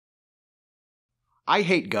I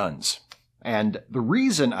hate guns. And the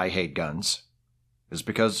reason I hate guns is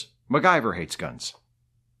because MacGyver hates guns.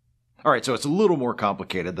 Alright, so it's a little more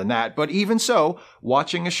complicated than that, but even so,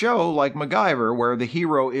 watching a show like MacGyver, where the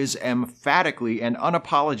hero is emphatically and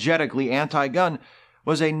unapologetically anti-gun,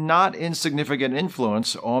 was a not insignificant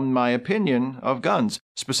influence on my opinion of guns,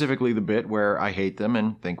 specifically the bit where I hate them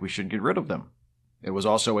and think we should get rid of them. It was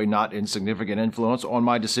also a not insignificant influence on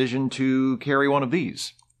my decision to carry one of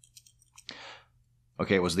these.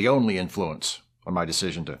 Okay, it was the only influence on my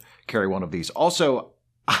decision to carry one of these. Also,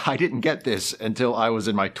 I didn't get this until I was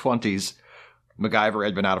in my 20s. MacGyver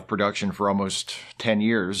had been out of production for almost 10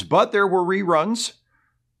 years, but there were reruns.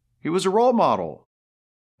 He was a role model.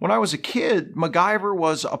 When I was a kid, MacGyver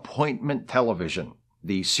was appointment television.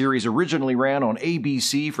 The series originally ran on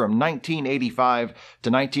ABC from 1985 to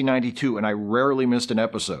 1992, and I rarely missed an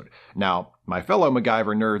episode. Now, my fellow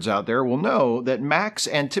MacGyver nerds out there will know that Mac's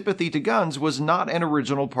antipathy to guns was not an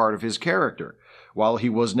original part of his character. While he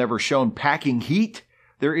was never shown packing heat,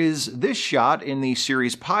 there is this shot in the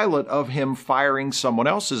series pilot of him firing someone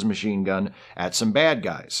else's machine gun at some bad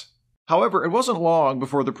guys. However, it wasn't long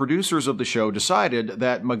before the producers of the show decided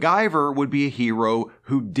that MacGyver would be a hero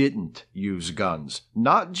who didn't use guns.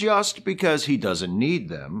 Not just because he doesn't need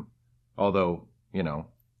them, although,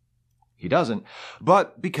 he doesn't,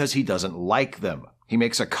 but because he doesn't like them. He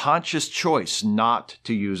makes a conscious choice not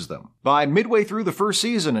to use them. By midway through the first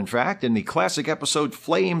season, in fact, in the classic episode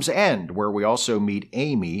Flames End, where we also meet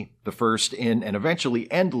Amy, the first in an eventually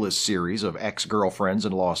endless series of ex-girlfriends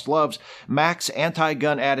and lost loves, Mac's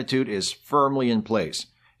anti-gun attitude is firmly in place.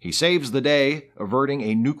 He saves the day, averting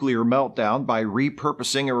a nuclear meltdown by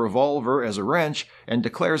repurposing a revolver as a wrench, and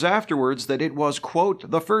declares afterwards that it was, quote,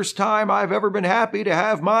 the first time I've ever been happy to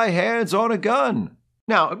have my hands on a gun.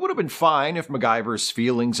 Now, it would have been fine if MacGyver's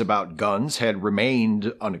feelings about guns had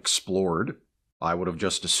remained unexplored. I would have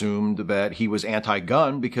just assumed that he was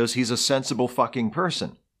anti-gun because he's a sensible fucking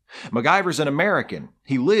person. MacGyver's an American.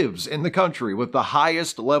 He lives in the country with the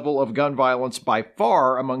highest level of gun violence by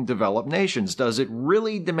far among developed nations. Does it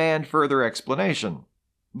really demand further explanation?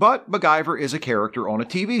 But MacGyver is a character on a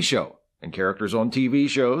TV show. And characters on TV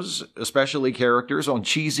shows, especially characters on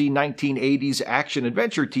cheesy 1980s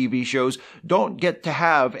action-adventure TV shows, don't get to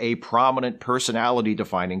have a prominent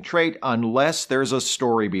personality-defining trait unless there's a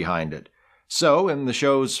story behind it. So, in the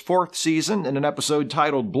show's 4th season, in an episode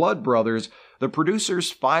titled Blood Brothers, the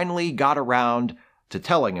producers finally got around to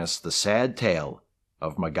telling us the sad tale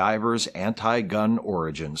of MacGyver's anti-gun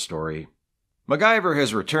origin story. MacGyver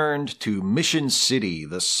has returned to Mission City,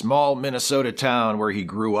 the small Minnesota town where he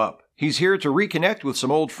grew up. He's here to reconnect with some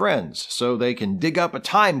old friends so they can dig up a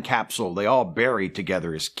time capsule they all buried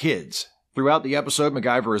together as kids. Throughout the episode,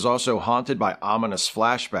 MacGyver is also haunted by ominous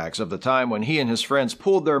flashbacks of the time when he and his friends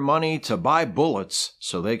pooled their money to buy bullets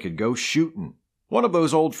so they could go shooting. One of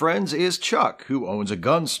those old friends is Chuck, who owns a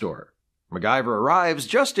gun store. MacGyver arrives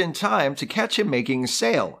just in time to catch him making a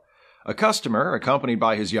sale. A customer, accompanied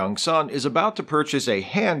by his young son, is about to purchase a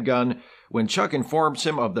handgun when Chuck informs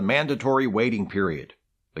him of the mandatory waiting period.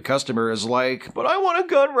 The customer is like, "But I want a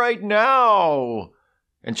gun right now."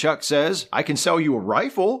 And Chuck says, "I can sell you a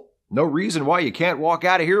rifle. No reason why you can't walk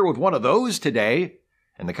out of here with one of those today."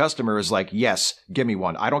 And the customer is like, "Yes, give me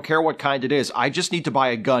one. I don't care what kind it is. I just need to buy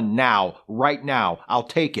a gun now, right now. I'll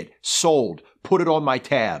take it. Sold. Put it on my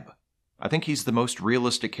tab." I think he's the most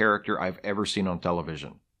realistic character I've ever seen on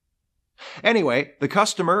television. Anyway, the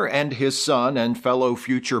customer and his son and fellow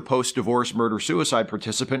future post-divorce murder-suicide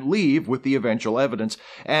participant leave with the eventual evidence,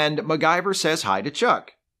 and MacGyver says hi to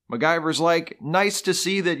Chuck. MacGyver's like, "Nice to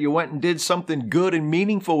see that you went and did something good and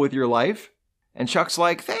meaningful with your life." And Chuck's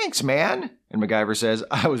like, "Thanks, man." And MacGyver says,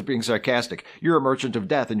 "I was being sarcastic. You're a merchant of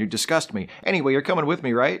death and you disgust me. Anyway, you're coming with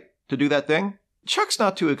me, right? To do that thing?" Chuck's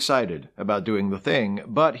not too excited about doing the thing,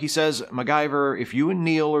 but he says, "MacGyver, if you and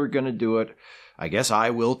Neil are going to do it, I guess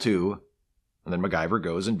I will too." And then MacGyver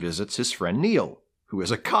goes and visits his friend Neil, who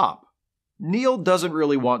is a cop. Neil doesn't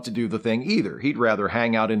really want to do the thing either. He'd rather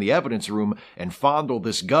hang out in the evidence room and fondle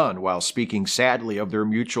this gun while speaking sadly of their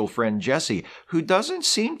mutual friend Jesse, who doesn't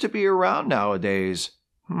seem to be around nowadays.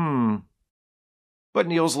 But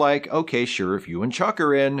Neil's like, "Okay, sure, if you and Chuck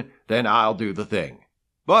are in, then I'll do the thing."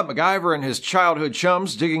 But MacGyver and his childhood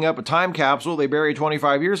chums digging up a time capsule they buried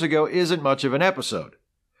 25 years ago isn't much of an episode.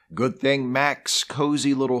 Good thing Mac's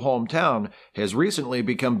cozy little hometown has recently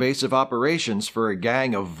become base of operations for a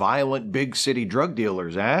gang of violent big city drug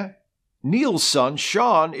dealers, eh? Neil's son,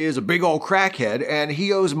 Sean, is a big old crackhead, and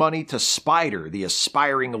he owes money to Spider, the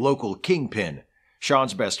aspiring local kingpin.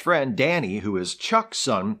 Sean's best friend, Danny, who is Chuck's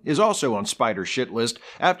son, is also on Spider's shit list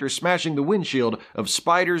after smashing the windshield of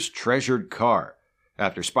Spider's treasured car.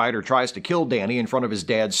 After Spider tries to kill Danny in front of his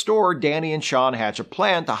dad's store, Danny and Sean hatch a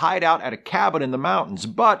plan to hide out at a cabin in the mountains,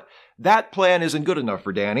 but that plan isn't good enough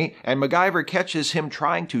for Danny, and MacGyver catches him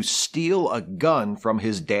trying to steal a gun from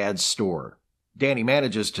his dad's store. Danny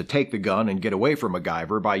manages to take the gun and get away from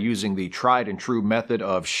MacGyver by using the tried-and-true method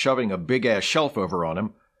of shoving a big-ass shelf over on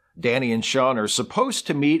him. Danny and Sean are supposed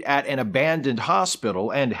to meet at an abandoned hospital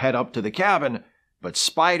and head up to the cabin, but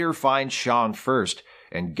Spider finds Sean first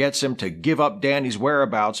and gets him to give up Danny's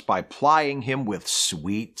whereabouts by plying him with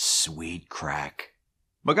sweet, sweet crack.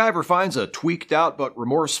 MacGyver finds a tweaked-out but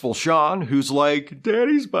remorseful Sean who's like,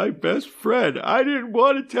 "Danny's my best friend. I didn't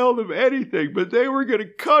want to tell them anything, but they were going to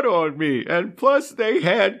cut on me, and plus they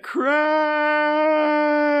had crack."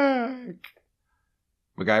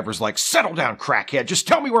 MacGyver's like, "Settle down, crackhead. Just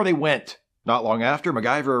tell me where they went." Not long after,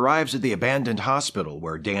 MacGyver arrives at the abandoned hospital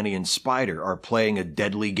where Danny and Spider are playing a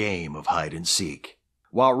deadly game of hide-and-seek.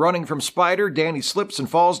 While running from Spider, Danny slips and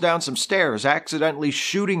falls down some stairs, accidentally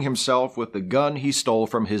shooting himself with the gun he stole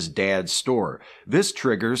from his dad's store. This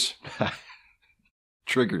triggers...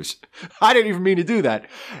 triggers. I didn't even mean to do that.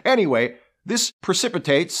 Anyway, this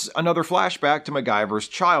precipitates another flashback to MacGyver's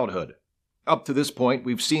childhood. Up to this point,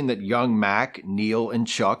 we've seen that young Mac, Neil, and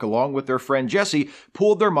Chuck, along with their friend Jesse,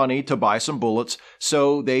 pooled their money to buy some bullets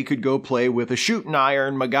so they could go play with a shooting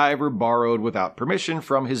iron MacGyver borrowed without permission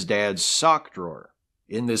from his dad's sock drawer.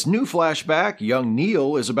 In this new flashback, young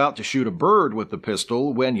Neil is about to shoot a bird with the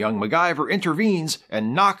pistol when young MacGyver intervenes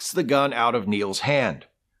and knocks the gun out of Neil's hand.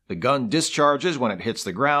 The gun discharges when it hits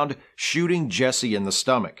the ground, shooting Jesse in the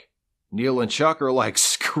stomach. Neil and Chuck are like,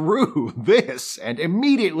 "Screw this," and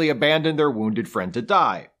immediately abandon their wounded friend to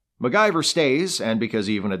die. MacGyver stays, and because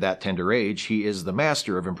even at that tender age he is the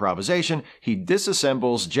master of improvisation, he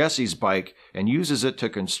disassembles Jesse's bike and uses it to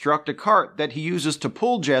construct a cart that he uses to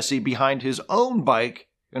pull Jesse behind his own bike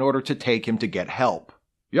in order to take him to get help.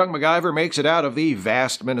 Young MacGyver makes it out of the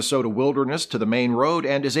vast Minnesota wilderness to the main road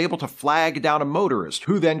and is able to flag down a motorist,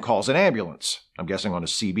 who then calls an ambulance. I'm guessing on a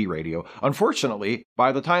CB radio. Unfortunately,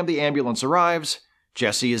 by the time the ambulance arrives,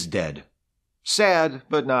 Jesse is dead. Sad,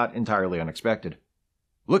 but not entirely unexpected.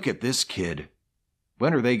 "Look at this kid.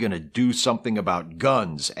 When are they going to do something about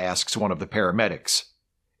guns?" asks one of the paramedics.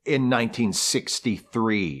 In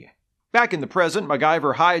 1963. Back in the present,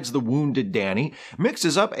 MacGyver hides the wounded Danny,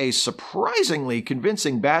 mixes up a surprisingly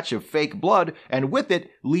convincing batch of fake blood, and with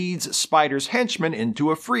it leads Spider's henchman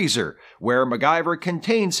into a freezer, where MacGyver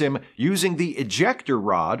contains him using the ejector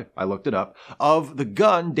rod, I looked it up, of the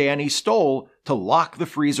gun Danny stole to lock the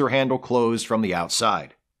freezer handle closed from the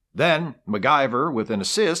outside. Then, MacGyver, with an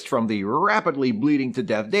assist from the rapidly bleeding to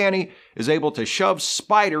death Danny, is able to shove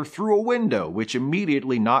Spider through a window, which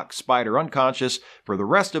immediately knocks Spider unconscious for the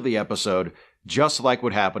rest of the episode, just like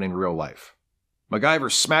would happen in real life.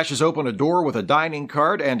 MacGyver smashes open a door with a dining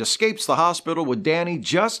cart and escapes the hospital with Danny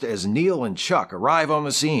just as Neil and Chuck arrive on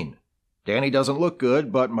the scene. Danny doesn't look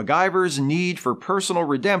good, but MacGyver's need for personal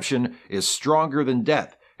redemption is stronger than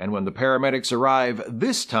death, and when the paramedics arrive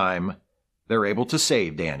this time, they're able to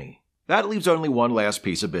save Danny. That leaves only one last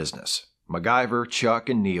piece of business. MacGyver, Chuck,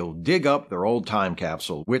 and Neil dig up their old time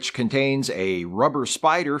capsule, which contains a rubber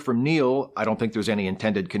spider from Neil. I don't think there's any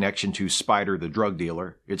intended connection to Spider the drug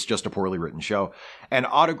dealer. It's just a poorly written show. An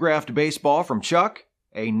autographed baseball from Chuck,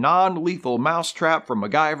 a non-lethal mousetrap from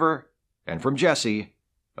MacGyver, and from Jesse,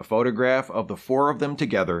 a photograph of the four of them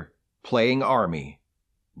together, playing army,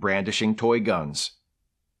 brandishing toy guns.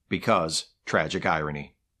 Because, tragic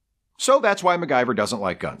irony. So that's why MacGyver doesn't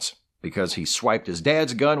like guns, because he swiped his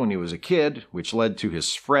dad's gun when he was a kid, which led to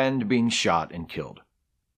his friend being shot and killed.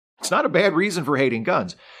 It's not a bad reason for hating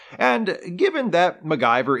guns, and given that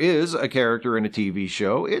MacGyver is a character in a TV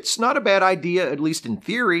show, it's not a bad idea, at least in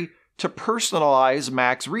theory, to personalize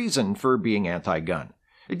Mac's reason for being anti-gun.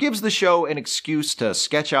 It gives the show an excuse to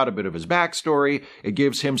sketch out a bit of his backstory, it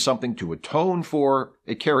gives him something to atone for,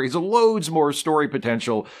 it carries loads more story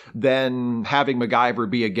potential than having MacGyver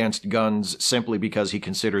be against guns simply because he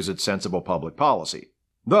considers it sensible public policy.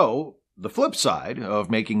 Though, the flip side of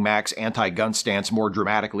making Mac's anti-gun stance more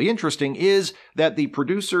dramatically interesting is that the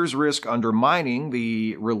producers risk undermining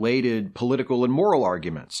the related political and moral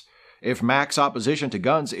arguments. If Mac's opposition to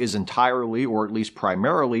guns is entirely, or at least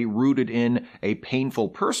primarily, rooted in a painful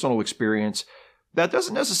personal experience, that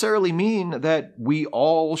doesn't necessarily mean that we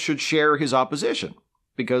all should share his opposition,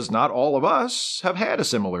 because not all of us have had a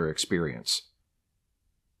similar experience.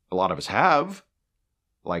 A lot of us have.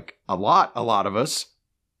 Like, a lot of us,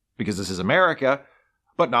 because this is America,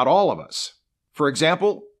 but not all of us. For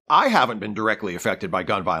example, I haven't been directly affected by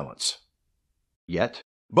gun violence. Yet.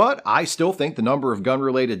 But I still think the number of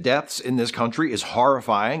gun-related deaths in this country is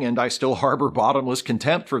horrifying, and I still harbor bottomless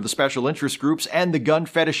contempt for the special interest groups and the gun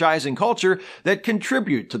fetishizing culture that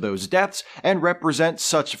contribute to those deaths and represent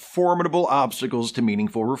such formidable obstacles to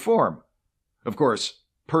meaningful reform. Of course,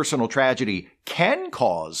 personal tragedy can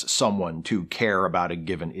cause someone to care about a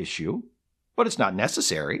given issue, but it's not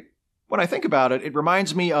necessary. When I think about it, it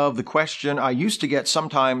reminds me of the question I used to get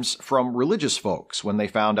sometimes from religious folks when they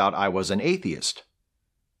found out I was an atheist.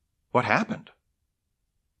 What happened?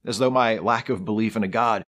 As though my lack of belief in a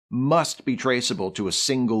God must be traceable to a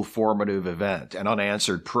single formative event, an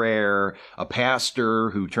unanswered prayer, a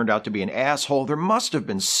pastor who turned out to be an asshole. There must have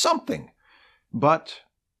been something. But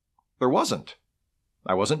there wasn't.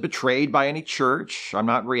 I wasn't betrayed by any church. I'm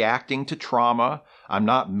not reacting to trauma. I'm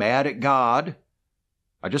not mad at God.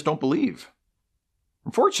 I just don't believe.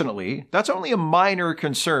 Unfortunately, that's only a minor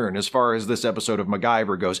concern as far as this episode of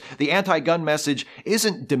MacGyver goes. The anti-gun message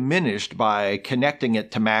isn't diminished by connecting it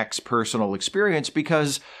to Mac's personal experience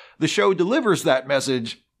because the show delivers that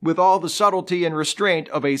message with all the subtlety and restraint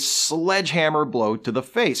of a sledgehammer blow to the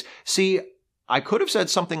face. See, I could have said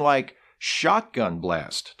something like shotgun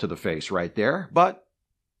blast to the face right there, but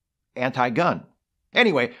anti-gun.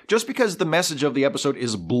 Anyway, just because the message of the episode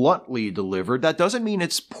is bluntly delivered, that doesn't mean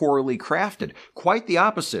it's poorly crafted. Quite the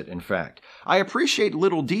opposite, in fact. I appreciate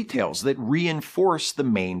little details that reinforce the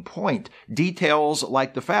main point. Details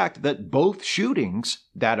like the fact that both shootings,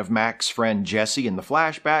 that of Mac's friend Jesse in the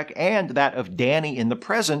flashback and that of Danny in the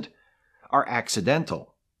present, are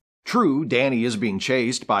accidental. True, Danny is being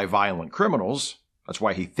chased by violent criminals. That's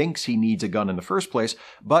why he thinks he needs a gun in the first place.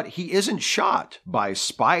 But he isn't shot by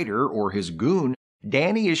Spider or his goon.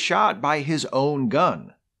 Danny is shot by his own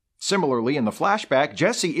gun. Similarly, in the flashback,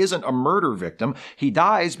 Jesse isn't a murder victim. He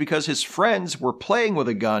dies because his friends were playing with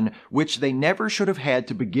a gun which they never should have had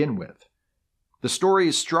to begin with. The story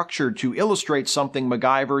is structured to illustrate something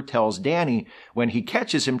MacGyver tells Danny when he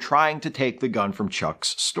catches him trying to take the gun from Chuck's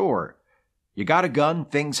store. You got a gun,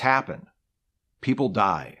 things happen. People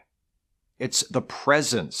die. It's the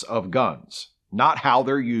presence of guns, not how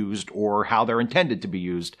they're used or how they're intended to be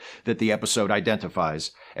used, that the episode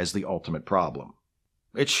identifies as the ultimate problem.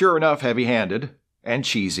 It's sure enough heavy-handed and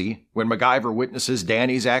cheesy. When MacGyver witnesses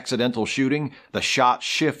Danny's accidental shooting, the shot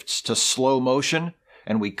shifts to slow motion,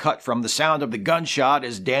 and we cut from the sound of the gunshot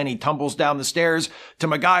as Danny tumbles down the stairs to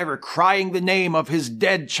MacGyver crying the name of his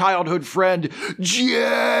dead childhood friend,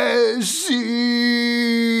 Jesse!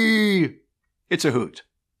 It's a hoot.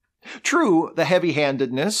 True, the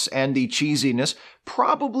heavy-handedness and the cheesiness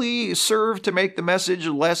probably serve to make the message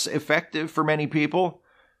less effective for many people.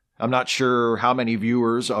 I'm not sure how many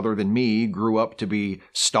viewers, other than me, grew up to be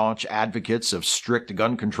staunch advocates of strict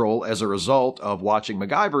gun control as a result of watching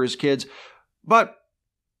MacGyver as kids, but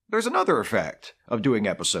there's another effect of doing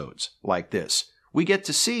episodes like this. We get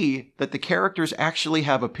to see that the characters actually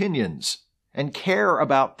have opinions and care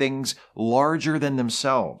about things larger than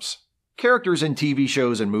themselves. Characters in TV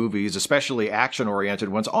shows and movies, especially action-oriented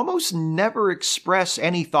ones, almost never express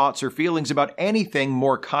any thoughts or feelings about anything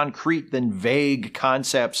more concrete than vague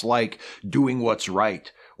concepts like doing what's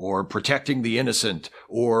right, or protecting the innocent,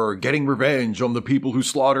 or getting revenge on the people who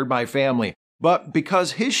slaughtered my family. But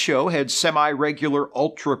because his show had semi-regular,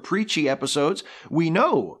 ultra-preachy episodes, we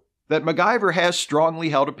know that MacGyver has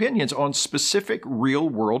strongly held opinions on specific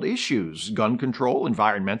real-world issues: gun control,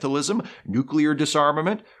 environmentalism, nuclear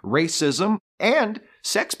disarmament, racism, and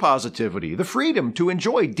sex positivity, the freedom to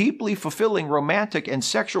enjoy deeply fulfilling romantic and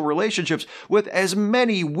sexual relationships with as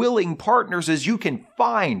many willing partners as you can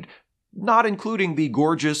find, not including the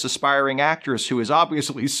gorgeous, aspiring actress who is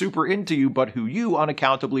obviously super into you but who you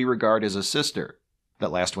unaccountably regard as a sister.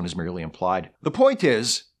 That last one is merely implied. The point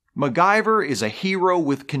is, MacGyver is a hero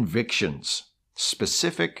with convictions,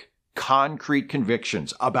 specific, concrete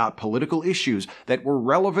convictions about political issues that were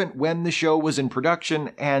relevant when the show was in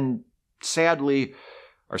production and, sadly,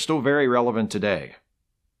 are still very relevant today.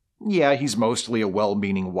 Yeah, he's mostly a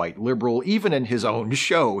well-meaning white liberal. Even in his own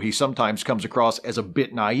show, he sometimes comes across as a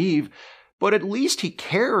bit naive, but at least he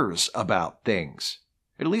cares about things.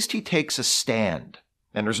 At least he takes a stand.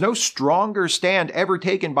 And there's no stronger stand ever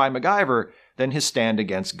taken by MacGyver than his stand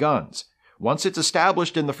against guns. Once it's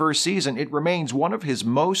established in the first season, it remains one of his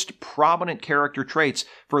most prominent character traits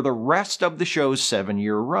for the rest of the show's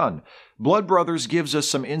 7-year run. Blood Brothers gives us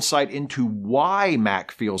some insight into why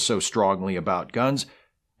Mac feels so strongly about guns,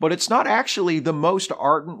 but it's not actually the most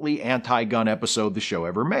ardently anti-gun episode the show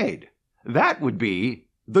ever made. That would be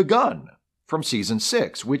The Gun from Season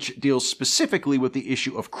 6, which deals specifically with the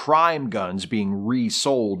issue of crime guns being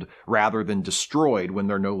resold rather than destroyed when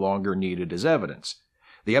they're no longer needed as evidence.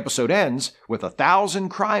 The episode ends with 1,000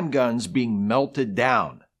 crime guns being melted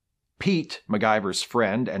down. Pete, MacGyver's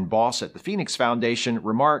friend and boss at the Phoenix Foundation,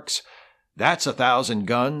 remarks, "That's 1,000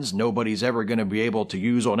 guns nobody's ever going to be able to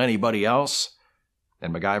use on anybody else."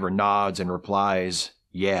 And MacGyver nods and replies,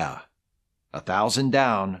 "Yeah, 1,000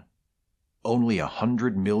 down, only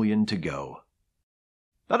 100 million to go."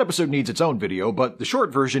 That episode needs its own video, but the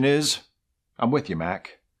short version is, I'm with you,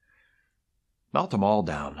 Mac. Melt them all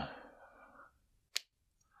down.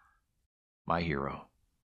 My hero.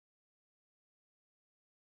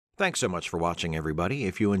 Thanks so much for watching, everybody.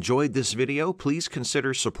 If you enjoyed this video, please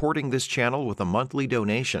consider supporting this channel with a monthly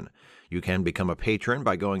donation. You can become a patron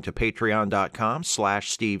by going to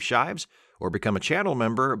patreon.com/SteveShives or become a channel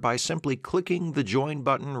member by simply clicking the join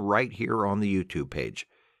button right here on the YouTube page.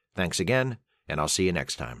 Thanks again, and I'll see you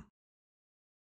next time.